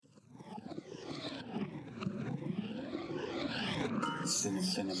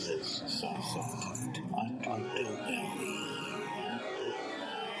Cinemas Soft Underbelly.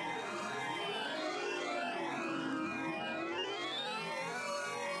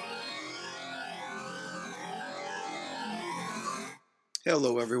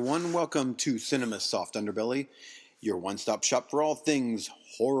 Hello everyone, welcome to Cinema Soft Underbelly, your one-stop shop for all things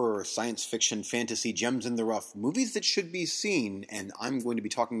horror, science fiction, fantasy, gems in the rough, movies that should be seen, and I'm going to be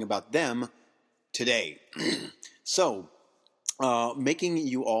talking about them today. So, making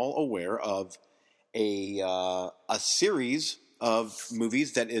you all aware of a series of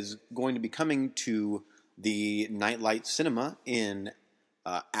movies that is going to be coming to the Nightlight Cinema in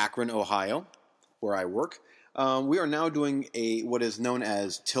Akron, Ohio, where I work. We are now doing what is known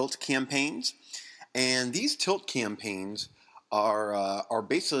as tilt campaigns, and these tilt campaigns are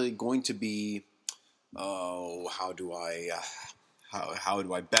basically going to be how do I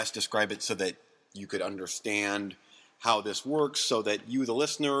best describe it so that you could understand how this works, so that you, the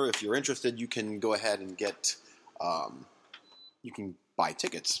listener, if you're interested, you can go ahead and get you can buy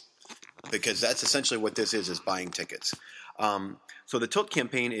tickets, because that's essentially what this is buying tickets. So the tilt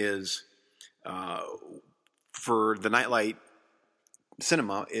campaign is for the Nightlight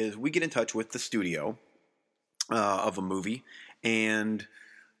Cinema is we get in touch with the studio of a movie, and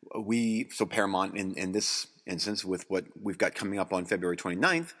so Paramount in this instance with what we've got coming up on February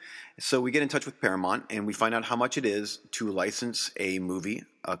 29th, so we get in touch with Paramount and we find out how much it is to license a movie,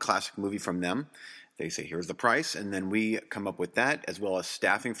 a classic movie from them. They say, here's the price, and then we come up with that, as well as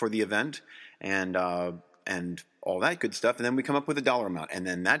staffing for the event and all that good stuff, and then we come up with a dollar amount, and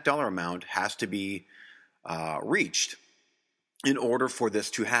then that dollar amount has to be reached in order for this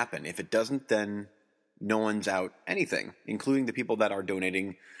to happen. If it doesn't, then no one's out anything, including the people that are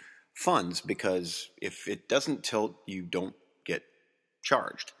donating funds, because if it doesn't tilt, you don't get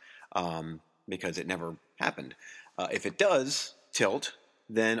charged, because it never happened. If it does tilt,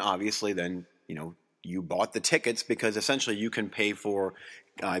 then obviously you bought the tickets, because essentially you can pay for,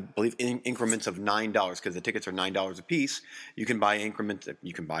 I believe, increments of $9, because the tickets are $9 a piece. You can buy increments.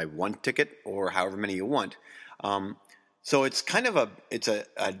 You can buy one ticket or however many you want. So it's kind of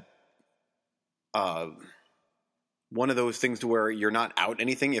one of those things to where you're not out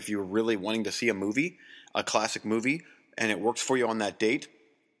anything if you're really wanting to see a movie, a classic movie, and it works for you on that date.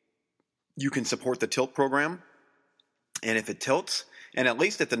 You can support the tilt program, and if it tilts, and at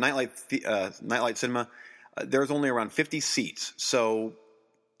least at the Nightlight Cinema, there's only around 50 seats. So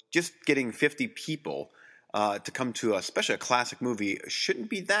just getting 50 people to come to especially a classic movie shouldn't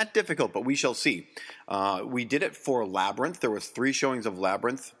be that difficult, but we shall see. We did it for Labyrinth. There was 3 showings of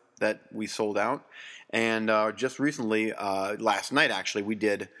Labyrinth that we sold out. And just recently, last night actually, we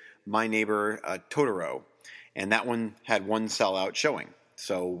did My Neighbor Totoro. And that one had 1 sellout showing.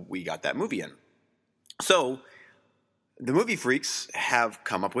 So we got that movie in. So the Movie Freaks have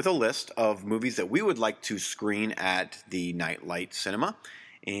come up with a list of movies that we would like to screen at the Nightlight Cinema.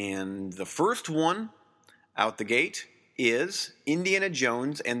 And the first one out the gate is Indiana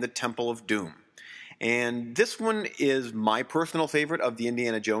Jones and the Temple of Doom. And this one is my personal favorite of the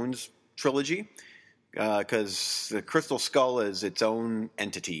Indiana Jones trilogy, because the Crystal Skull is its own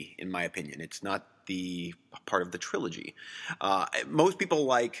entity, in my opinion. It's not the part of the trilogy. Most people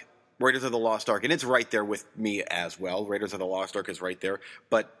like Raiders of the Lost Ark, and it's right there with me as well. Raiders of the Lost Ark is right there.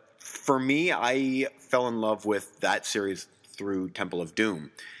 But for me, I fell in love with that series through Temple of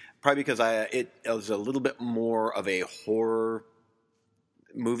Doom. Probably because it was a little bit more of a horror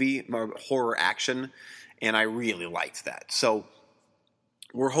movie, more horror action, and I really liked that. So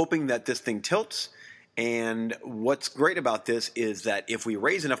we're hoping that this thing tilts, and what's great about this is that if we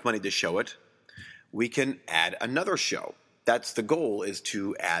raise enough money to show it, we can add another show. That's the goal, is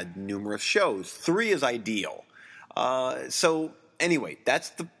to add numerous shows. 3 is ideal. So anyway, that's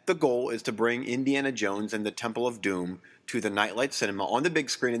the goal, is to bring Indiana Jones and the Temple of Doom to the Nightlight Cinema on the big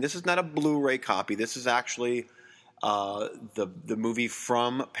screen. And this is not a Blu-ray copy. This is actually the movie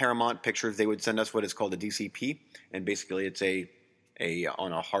from Paramount Pictures. They would send us what is called a DCP, and basically it's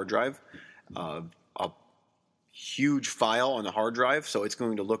on a hard drive, a huge file on the hard drive. So it's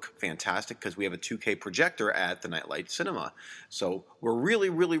going to look fantastic, because we have a 2K projector at the Nightlight Cinema. So we're really,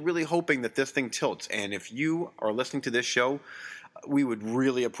 really, really hoping that this thing tilts. And if you are listening to this show, we would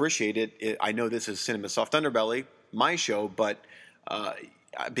really appreciate it. I know this is Cinema Soft Underbelly, my show, but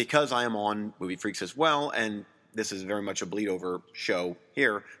because I am on Movie Freaks as well, and this is very much a bleed-over show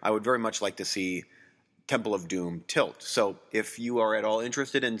here, I would very much like to see Temple of Doom tilt. So if you are at all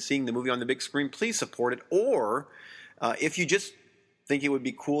interested in seeing the movie on the big screen, please support it. Or if you just think it would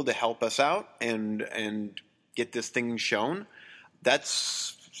be cool to help us out and get this thing shown,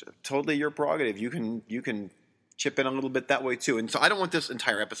 that's totally your prerogative. You can chip in a little bit that way too. And so I don't want this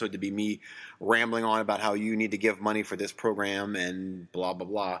entire episode to be me rambling on about how you need to give money for this program and blah, blah,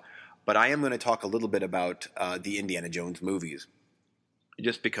 blah. But I am going to talk a little bit about the Indiana Jones movies,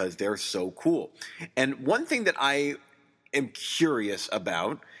 just because they're so cool. And one thing that I am curious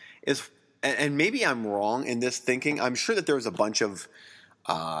about is, and maybe I'm wrong in this thinking, I'm sure that there's a bunch of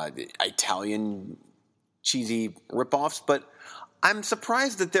Italian cheesy ripoffs, but I'm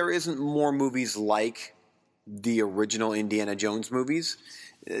surprised that there isn't more movies like the original Indiana Jones movies.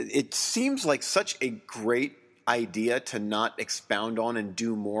 It seems like such a great idea to not expound on and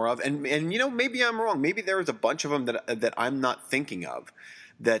do more of. And you know, maybe I'm wrong. Maybe there's a bunch of them that I'm not thinking of.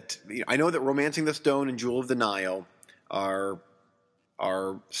 That, you know, I know that Romancing the Stone and Jewel of the Nile are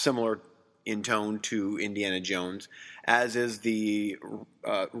similar in tone to Indiana Jones, as is the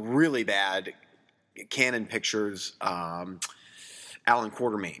really bad Canon Pictures Alan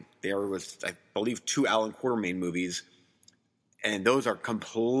Quatermain. There was, I believe, 2 Alan Quatermain movies, and those are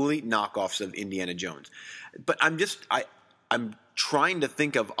complete knockoffs of Indiana Jones. But I'm trying to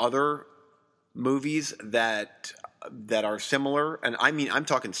think of other movies that are similar, and I mean, I'm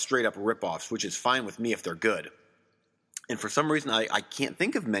talking straight up ripoffs, which is fine with me if they're good. And for some reason, I can't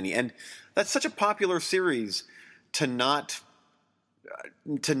think of many. And that's such a popular series to not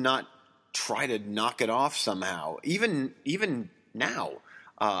try to knock it off somehow. Even now,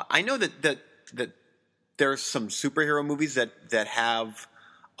 I know that there's some superhero movies that have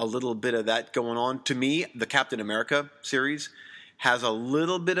a little bit of that going on. To me, the Captain America series has a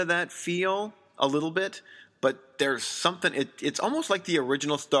little bit of that feel, a little bit. But there's something. It's almost like the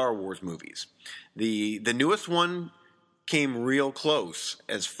original Star Wars movies. The newest one came real close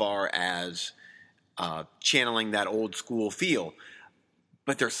as far as channeling that old school feel.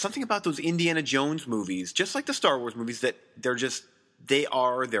 But there's something about those Indiana Jones movies, just like the Star Wars movies, that they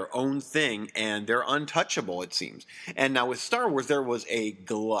are their own thing and they're untouchable, it seems. And now with Star Wars, there was a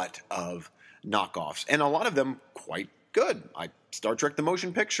glut of knockoffs, and a lot of them quite good. Star Trek: The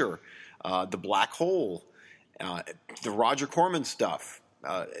Motion Picture, The Black Hole, the Roger Corman stuff.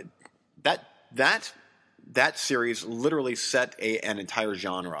 That series literally set an entire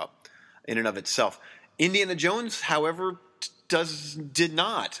genre in and of itself. Indiana Jones, however, did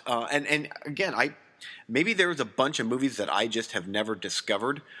not. And again, maybe there's a bunch of movies that I just have never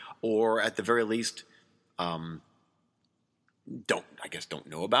discovered, or at the very least, don't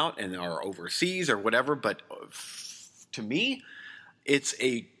know about and are overseas or whatever. But to me, it's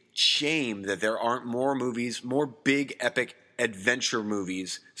a shame that there aren't more movies, more big epic adventure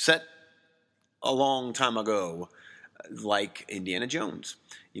movies set a long time ago, like Indiana Jones,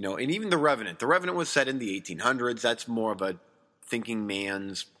 you know, and even The Revenant. The Revenant was set in the 1800s. That's more of a thinking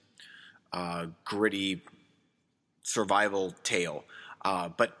man's gritty survival tale.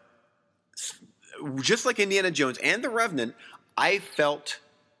 But just like Indiana Jones and The Revenant, I felt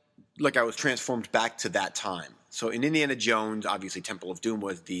like I was transformed back to that time. So in Indiana Jones, obviously Temple of Doom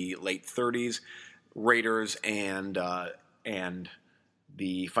was the late 30s. Raiders and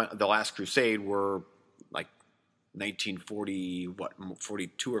the Last Crusade were like 1940,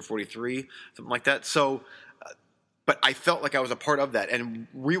 42 or 43, something like that. So, but I felt like I was a part of that. And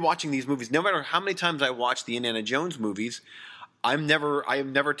rewatching these movies, no matter how many times I watch the Indiana Jones movies, I am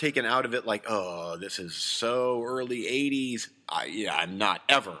never taken out of it like, oh, this is so early 80s. I'm not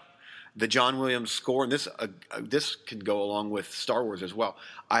ever. The John Williams score, and this can go along with Star Wars as well.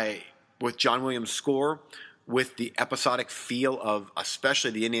 With John Williams' score, with the episodic feel of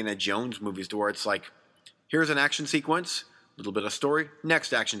especially the Indiana Jones movies, to where it's like, here's an action sequence, a little bit of story,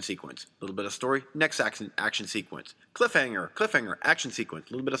 next action sequence, a little bit of story, next action sequence, cliffhanger, action sequence,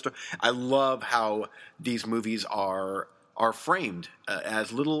 a little bit of story. I love how these movies are framed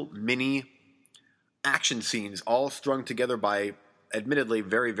as little mini action scenes, all strung together by admittedly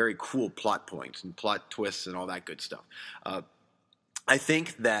very, very cool plot points and plot twists and all that good stuff. I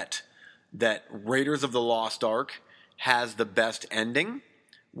think that Raiders of the Lost Ark has the best ending,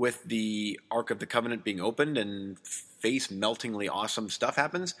 with the Ark of the Covenant being opened and face-meltingly awesome stuff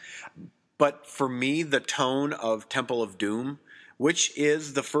happens. But for me, the tone of Temple of Doom, which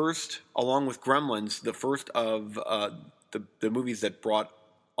is the first, along with Gremlins, the first of the movies that brought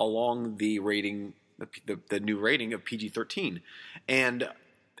along the rating, the new rating of PG-13. And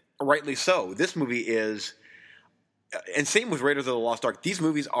rightly so. This movie is, and same with Raiders of the Lost Ark, these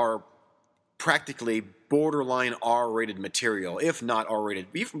movies are practically borderline R-rated material, if not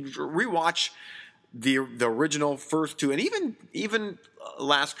R-rated. Rewatch the original first two, and even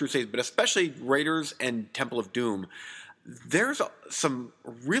Last Crusade, but especially Raiders and Temple of Doom. There's some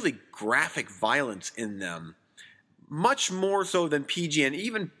really graphic violence in them, much more so than PG and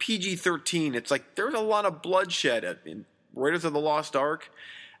even PG-13. It's like there's a lot of bloodshed in Raiders of the Lost Ark,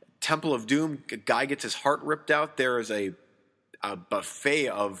 Temple of Doom. A guy gets his heart ripped out. There is a buffet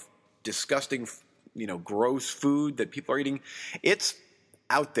of disgusting, gross food that people are eating. It's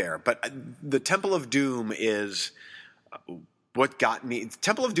out there, but the Temple of Doom is what got me.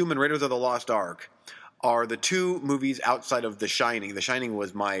 Temple of Doom and Raiders of the Lost Ark are the two movies outside of The Shining. The Shining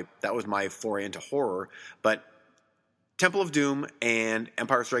was my foray into horror, but Temple of Doom and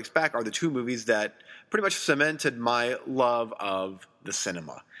Empire Strikes Back are the two movies that pretty much cemented my love of the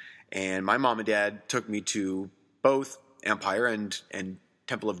cinema. And my mom and dad took me to both Empire and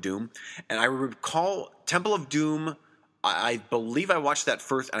Temple of Doom. And I recall Temple of Doom, I believe I watched that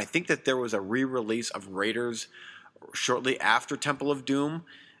first, and I think that there was a re-release of Raiders shortly after Temple of Doom.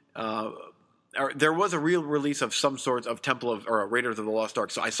 There was a real release of some sorts of Raiders of the Lost Ark.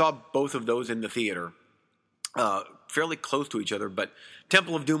 So I saw both of those in the theater, fairly close to each other. But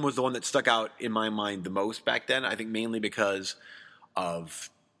Temple of Doom was the one that stuck out in my mind the most back then. I think mainly because of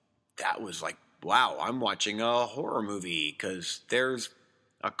that was like, wow, I'm watching a horror movie because there's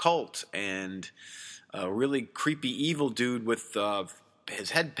a cult and a really creepy evil dude with his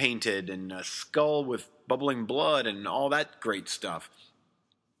head painted and a skull with bubbling blood and all that great stuff.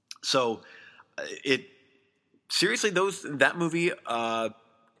 So that movie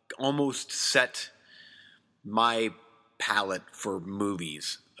almost set my palette for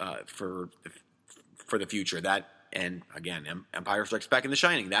movies for the future. That, and again, Empire Strikes Back and The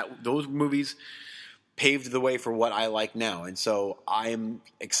Shining. Those movies paved the way for what I like now, and so I'm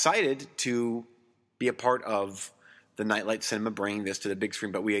excited to be a part of the Nightlight Cinema bringing this to the big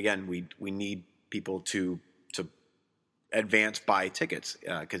screen. But we need people to advance buy tickets,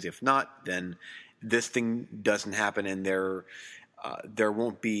 because if not, then this thing doesn't happen, and there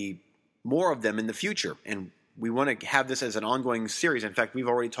won't be more of them in the future. And we want to have this as an ongoing series. In fact, we've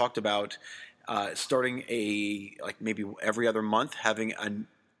already talked about starting maybe every other month having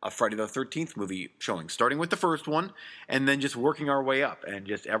a Friday the 13th movie showing, starting with the first one and then just working our way up, and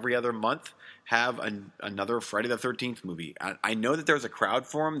just every other month have another Friday the 13th movie. I know that there's a crowd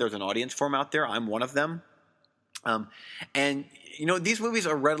for them. There's an audience for them out there. I'm one of them. And these movies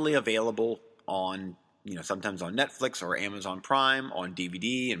are readily available on, sometimes on Netflix or Amazon Prime, on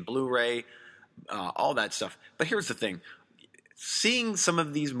DVD and Blu-ray, all that stuff. But here's the thing. Seeing some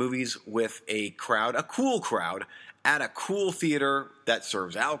of these movies with a cool crowd, at a cool theater that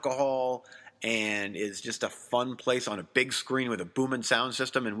serves alcohol and is just a fun place on a big screen with a booming sound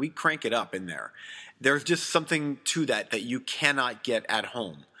system, and we crank it up in there. There's just something to that you cannot get at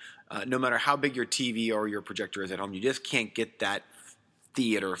home. No matter how big your TV or your projector is at home, you just can't get that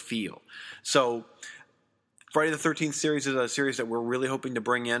theater feel. So Friday the 13th series is a series that we're really hoping to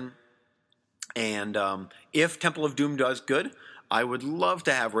bring in. And if Temple of Doom does good, I would love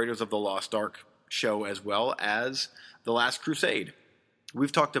to have Raiders of the Lost Ark show, as well as The Last Crusade.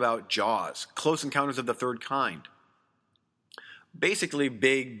 We've talked about Jaws, Close Encounters of the Third Kind. Basically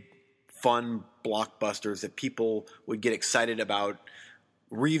big, fun blockbusters that people would get excited about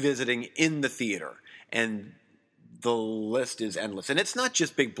revisiting in the theater. And the list is endless. And it's not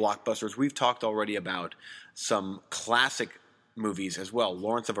just big blockbusters. We've talked already about some classic movies as well.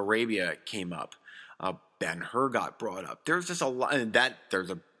 Lawrence of Arabia came up. Ben-Hur got brought up. There's just a lot, and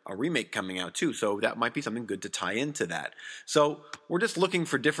there's a remake coming out too, so that might be something good to tie into that. So we're just looking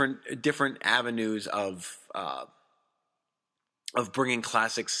for different avenues of bringing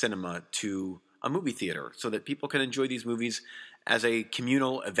classic cinema to a movie theater, so that people can enjoy these movies as a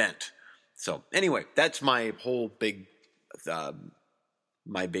communal event. So anyway, that's my whole big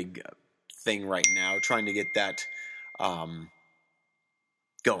thing right now, trying to get that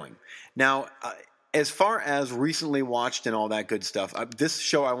going. Now, as far as recently watched and all that good stuff, this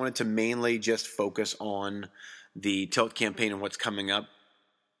show I wanted to mainly just focus on the Tilt campaign and what's coming up.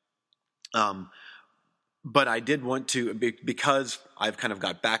 But I did want to, because I've kind of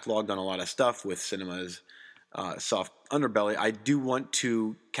got backlogged on a lot of stuff with cinema's soft underbelly, I do want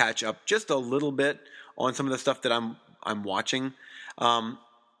to catch up just a little bit on some of the stuff that I'm watching.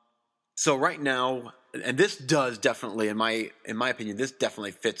 So right now, and this does definitely, in my opinion, this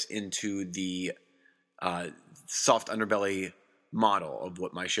definitely fits into the soft underbelly model of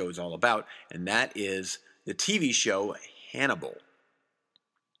what my show is all about, and that is the TV show Hannibal.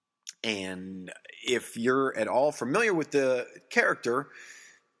 And if you're at all familiar with the character,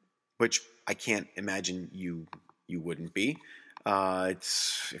 which I can't imagine you wouldn't be,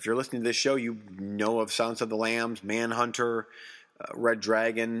 if you're listening to this show, you know of Silence of the Lambs, Manhunter, Red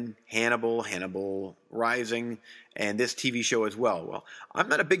Dragon, Hannibal Rising, and this TV show as well. Well, I'm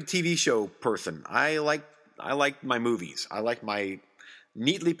not a big TV show person. I like my movies. I like my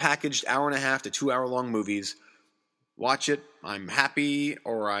neatly packaged 1.5 to 2 hour long movies. Watch it, I'm happy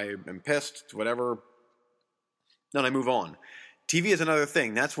or I am pissed, whatever. Then I move on. TV is another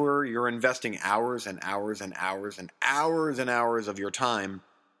thing. That's where you're investing hours and hours and hours and hours and hours of your time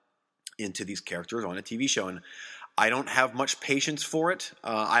into these characters on a TV show. And I don't have much patience for it.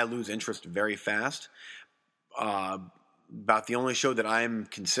 I lose interest very fast. About the only show that I'm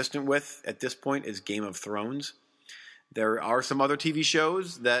consistent with at this point is Game of Thrones. There are some other TV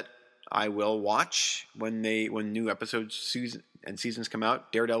shows that I will watch when new episodes and seasons come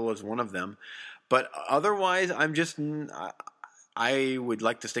out. Daredevil is one of them. But otherwise, I would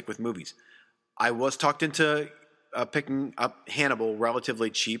like to stick with movies. I was talked into picking up Hannibal relatively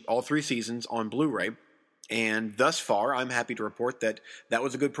cheap, all 3 seasons on Blu-ray. And thus far, I'm happy to report that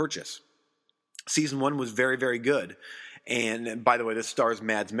was a good purchase. Season 1 was very, very good. And by the way, this stars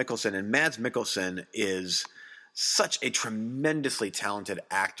Mads Mikkelsen. And Mads Mikkelsen is such a tremendously talented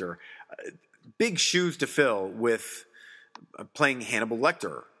actor. Big shoes to fill with playing Hannibal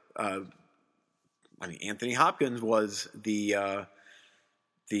Lecter. Anthony Hopkins was the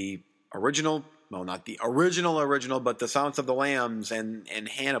original, well, not the original, but the Silence of the Lambs and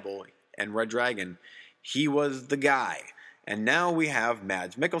Hannibal and Red Dragon. He was the guy. And now we have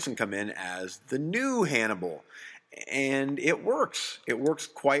Mads Mikkelsen come in as the new Hannibal. And it works. It works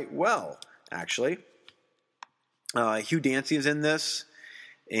quite well, actually. Hugh Dancy is in this.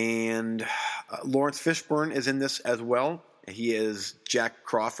 And Lawrence Fishburne is in this as well. He is Jack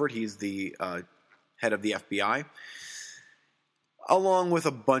Crawford. He's the head of the FBI. Along with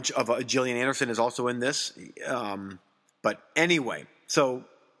a bunch of Gillian Anderson is also in this. But anyway, so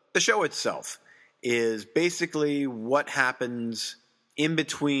the show itself is basically what happens in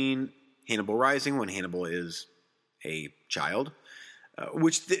between Hannibal Rising, when Hannibal is a child,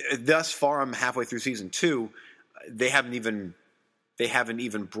 which thus far I'm halfway through season 2. They haven't even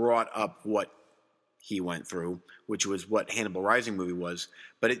brought up what he went through, which was what Hannibal Rising movie was.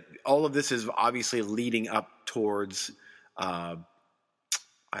 But all of this is obviously leading up towards, I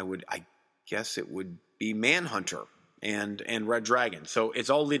guess it would be Manhunter and Red Dragon. So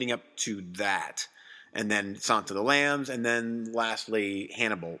it's all leading up to that. And then Silence of the Lambs, and then lastly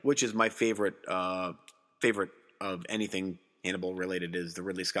Hannibal, which is my favorite of anything Hannibal related, is the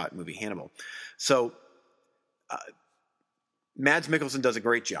Ridley Scott movie Hannibal. So Mads Mikkelsen does a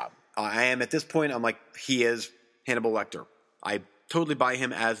great job. I am at this point, I'm like, he is Hannibal Lecter. I totally buy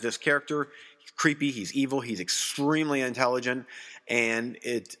him as this character. He's creepy, he's evil, he's extremely intelligent, and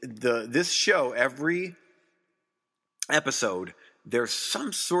this show, every episode, there's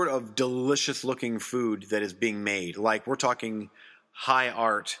some sort of delicious looking food that is being made. Like, we're talking high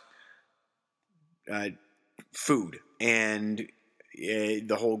art food. And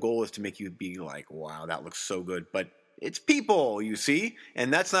the whole goal is to make you be like, wow, that looks so good. But it's people, you see.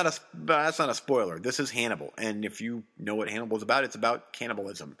 And that's not a spoiler. This is Hannibal. And if you know what Hannibal is about, it's about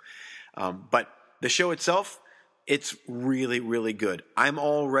cannibalism. But the show itself, it's really, really good. I'm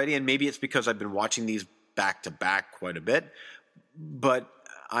already, and maybe it's because I've been watching these back to back quite a bit, but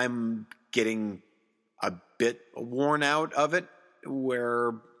I'm getting a bit worn out of it,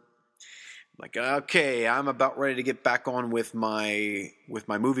 where like, okay, I'm about ready to get back on with my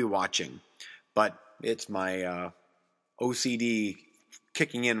movie watching, but it's my OCD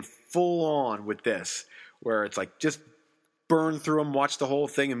kicking in full on with this, where it's like, just burn through them, watch the whole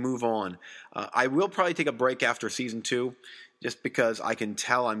thing, and move on. I will probably take a break after season 2, just because I can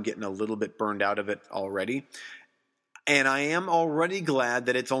tell I'm getting a little bit burned out of it already. And I am already glad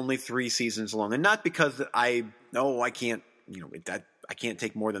that it's only 3 seasons long, and not because I can't, I can't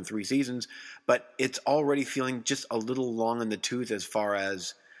take more than 3 seasons, but it's already feeling just a little long in the tooth as far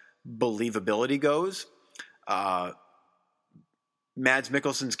as believability goes. Mads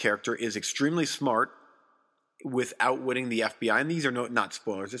Mikkelsen's character is extremely smart with outwitting the FBI, and these are not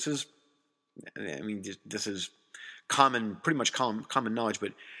spoilers. This is pretty much common knowledge,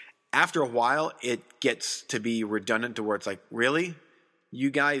 but after a while, it gets to be redundant to where it's like, really?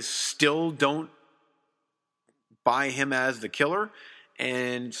 You guys still don't buy him as the killer?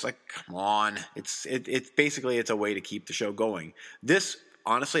 And it's like, come on. It's basically, it's a way to keep the show going. This,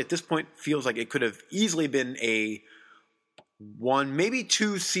 honestly, at this point, feels like it could have easily been a 1, maybe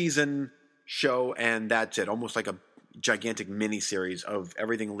 2 season show, and that's it. Almost like a gigantic mini-series of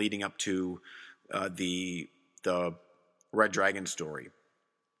everything leading up to the Red Dragon story.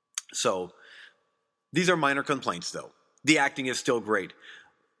 So these are minor complaints, though. The acting is still great.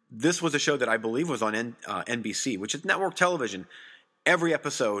 This was a show that I believe was on NBC, which is network television. Every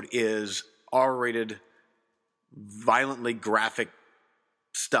episode is R-rated, violently graphic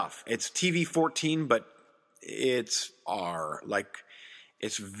stuff. It's TV 14, but it's R. Like,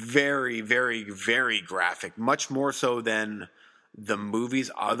 it's very, very, very graphic, much more so than the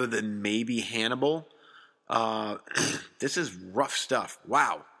movies, other than maybe Hannibal. This is rough stuff.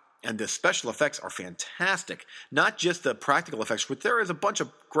 Wow. And the special effects are fantastic. Not just the practical effects, which there is a bunch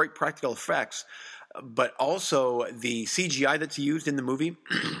of great practical effects, but also the CGI that's used in the movie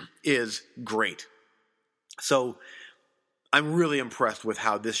is great. So I'm really impressed with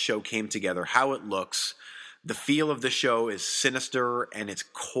how this show came together, how it looks. The feel of the show is sinister and it's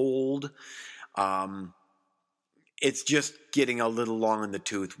cold. It's just getting a little long in the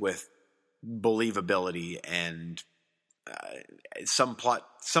tooth with believability, and some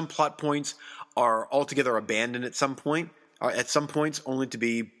plot points are altogether abandoned at some points only to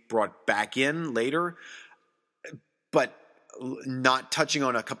be brought back in later. But not touching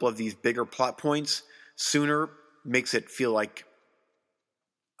on a couple of these bigger plot points sooner makes it feel like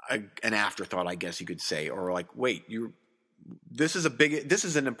an afterthought, I guess you could say, or like, wait, this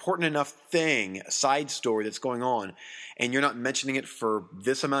is an important enough thing, a side story that's going on, and you're not mentioning it for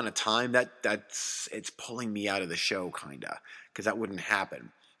this amount of time. It's pulling me out of the show, kinda, because that wouldn't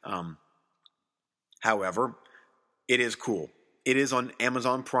happen. However, it is cool. It is on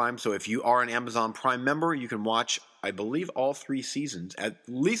Amazon Prime, so if you are an Amazon Prime member, you can watch, I believe, all 3 seasons, at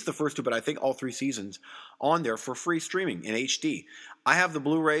least the first 2, but I think all 3 seasons on there for free streaming in HD. I have the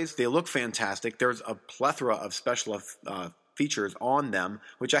Blu-rays. They look fantastic. There's a plethora of special features on them,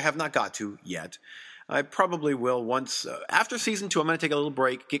 which I have not got to yet. I probably will once. After season 2, I'm going to take a little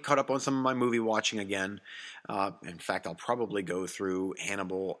break, get caught up on some of my movie watching again. In fact, I'll probably go through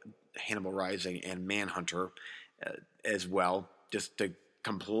Hannibal Rising, and Manhunter as well, just to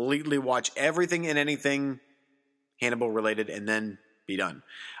completely watch everything and anything Hannibal related, and then be done.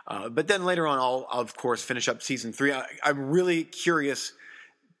 But then later on, I'll of course finish up season 3. I'm really curious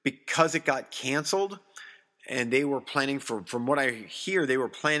because it got canceled, and they were planning from what I hear, they were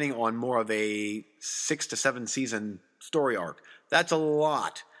planning on more of a 6 to 7 season story arc. That's a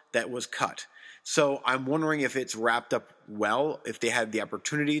lot that was cut. So I'm wondering if it's wrapped up well, if they had the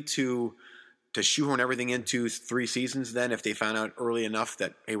opportunity to shoehorn everything into 3 seasons, then if they found out early enough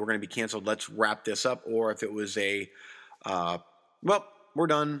that, hey, we're going to be canceled, let's wrap this up, or if it was well, we're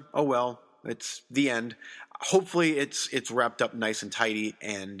done, oh well, it's the end. Hopefully it's wrapped up nice and tidy,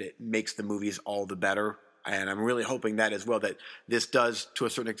 and it makes the movies all the better, and I'm really hoping that as well, that this does, to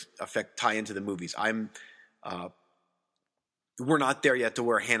a certain effect, tie into the movies. We're not there yet to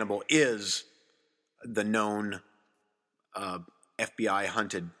where Hannibal is the known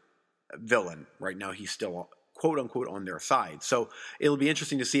FBI-hunted villain. Right now he's still quote unquote on their side, so it'll be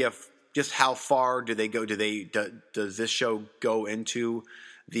interesting to see if just how far do they go. Does this show go into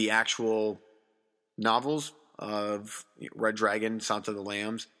the actual novels of Red Dragon, Silence of the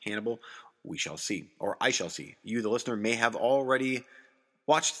Lambs, Hannibal? We shall see, or I shall see. You, the listener, may have already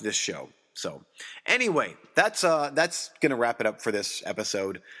watched this show. So anyway, that's going to wrap it up for this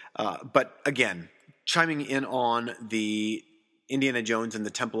episode. But again, chiming in on the Indiana Jones and the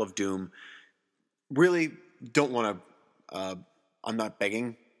Temple of Doom, really don't want to, I'm not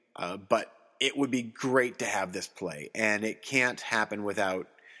begging, but it would be great to have this play, and it can't happen without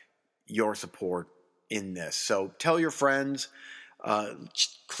your support in this. So tell your friends,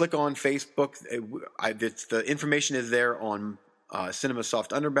 click on Facebook. The information is there on Cinema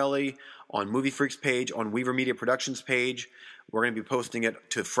Soft Underbelly, on Movie Freaks page, on Weaver Media Productions page. We're going to be posting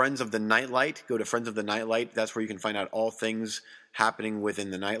it to Friends of the Nightlight. Go to Friends of the Nightlight. That's where you can find out all things happening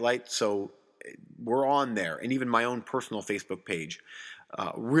within the Nightlight. So we're on there, and even my own personal Facebook page.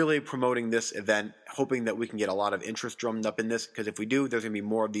 Really promoting this event, hoping that we can get a lot of interest drummed up in this, because if we do, there's going to be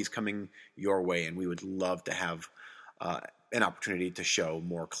more of these coming your way, and we would love to have an opportunity to show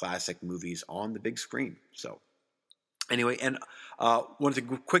more classic movies on the big screen. So anyway, and wanted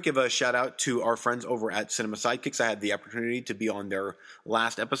to quick give a shout out to our friends over at Cinema Sidekicks. I had the opportunity to be on their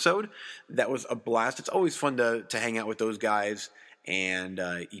last episode. That was a blast. It's always fun to hang out with those guys and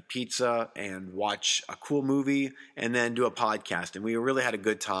eat pizza and watch a cool movie and then do a podcast. And we really had a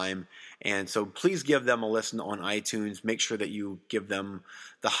good time. And so please give them a listen on iTunes. Make sure that you give them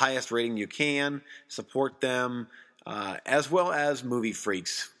the highest rating you can. Support them, as well as Movie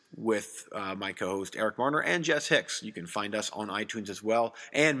Freaks with my co-host Eric Marner and Jess Hicks. You can find us on iTunes as well,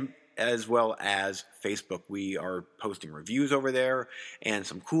 and as well as Facebook. We are posting reviews over there and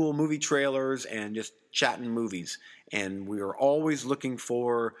some cool movie trailers and just chatting movies. And we are always looking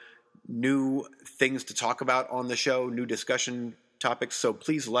for new things to talk about on the show, new discussion topics. So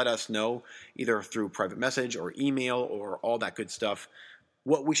please let us know, either through private message or email or all that good stuff,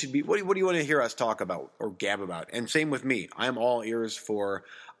 what we should be, what do you want to hear us talk about or gab about? And same with me. I'm all ears for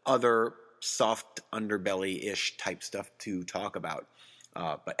other soft underbelly-ish type stuff to talk about.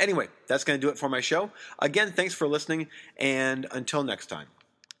 But anyway, that's going to do it for my show. Again, thanks for listening, and until next time.